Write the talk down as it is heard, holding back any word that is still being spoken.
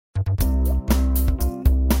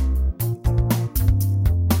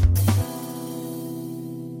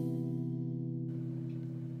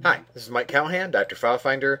This is Mike Callahan, Dr.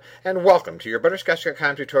 FileFinder, and welcome to your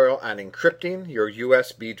Butterscotch.com tutorial on encrypting your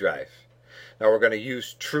USB drive. Now we're going to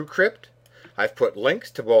use TrueCrypt. I've put links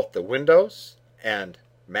to both the Windows and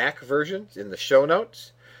Mac versions in the show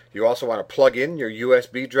notes. You also want to plug in your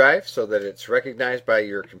USB drive so that it's recognized by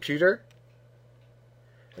your computer.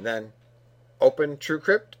 And then open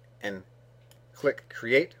TrueCrypt and click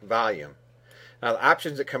Create Volume. Now the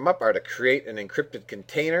options that come up are to create an encrypted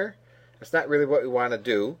container. That's not really what we want to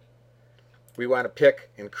do. We want to pick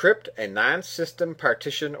Encrypt a non-system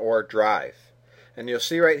partition or drive. And you'll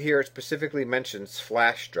see right here it specifically mentions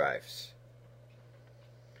flash drives.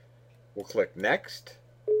 We'll click Next.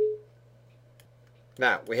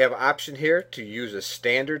 Now we have an option here to use a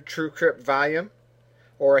standard TrueCrypt volume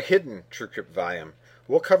or a hidden TrueCrypt volume.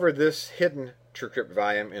 We'll cover this hidden TrueCrypt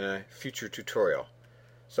volume in a future tutorial.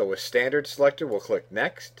 So with standard selected, we'll click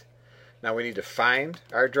Next. Now we need to find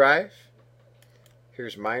our drive.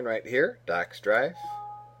 Here's mine right here, Docs Drive.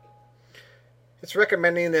 It's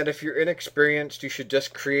recommending that if you're inexperienced, you should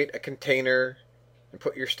just create a container and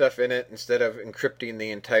put your stuff in it instead of encrypting the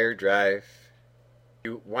entire drive. If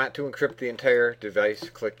you want to encrypt the entire device,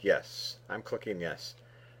 click Yes. I'm clicking Yes.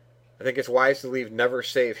 I think it's wise to leave Never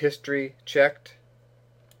Save History checked.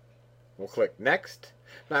 We'll click Next.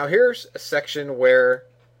 Now here's a section where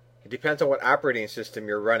it depends on what operating system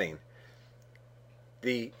you're running.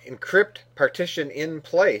 The encrypt partition in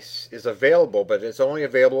place is available, but it's only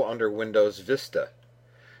available under Windows Vista.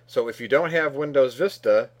 So if you don't have Windows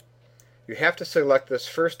Vista, you have to select this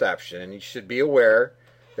first option, and you should be aware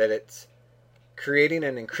that it's creating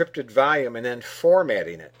an encrypted volume and then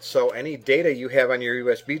formatting it. So any data you have on your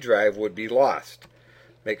USB drive would be lost.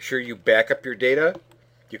 Make sure you back up your data.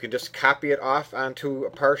 You can just copy it off onto a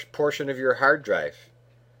portion of your hard drive.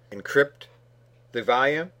 Encrypt the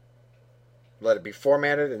volume. Let it be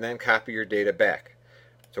formatted, and then copy your data back.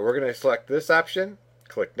 So we're going to select this option,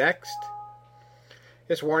 click Next.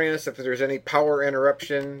 It's warning us if there's any power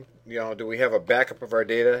interruption. Do we have a backup of our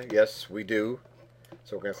data? Yes, we do.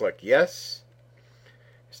 So we're going to click Yes.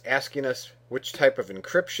 It's asking us which type of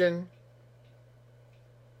encryption.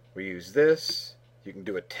 We use this. You can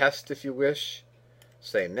do a test if you wish.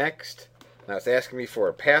 Say Next. Now it's asking me for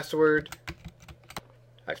a password.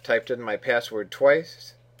 I've typed in my password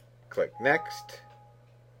twice. Click Next.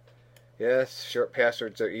 Yes, short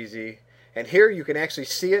passwords are easy. And here you can actually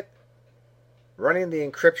see it running the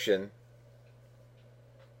encryption. And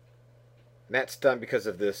that's done because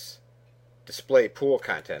of this display pool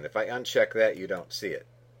content. If I uncheck that, you don't see it.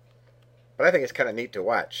 But I think it's kind of neat to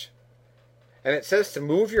watch. And it says to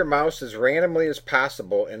move your mouse as randomly as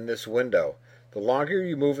possible in this window. The longer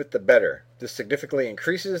you move it, the better. This significantly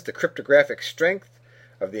increases the cryptographic strength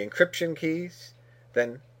of the encryption keys.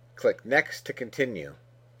 Then click Next to continue.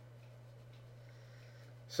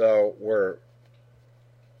 So we're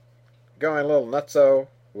going a little nutso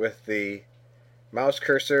with the mouse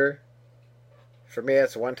cursor. For me,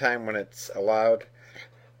 that's one time when it's allowed.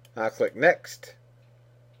 I'll click Next.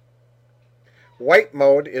 Wipe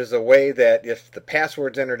mode is a way that if the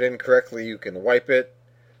password's entered incorrectly, you can wipe it.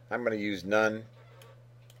 I'm going to use none.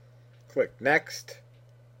 Click Next.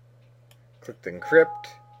 Click Encrypt.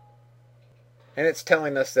 And it's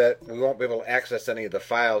telling us that we won't be able to access any of the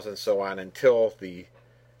files and so on until the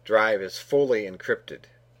drive is fully encrypted.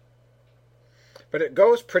 But it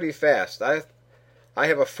goes pretty fast. I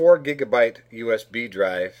have a 4 gigabyte USB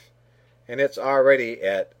drive, and it's already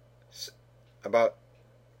at about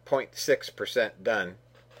 0.6% done.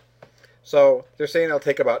 So they're saying it'll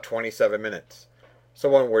take about 27 minutes. So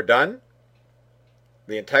when we're done,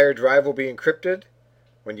 the entire drive will be encrypted.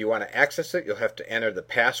 When you want to access it, you'll have to enter the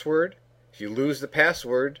password. If you lose the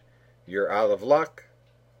password, you're out of luck.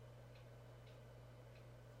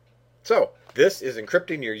 So, this is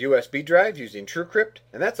encrypting your USB drive using TrueCrypt,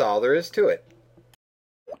 and that's all there is to it.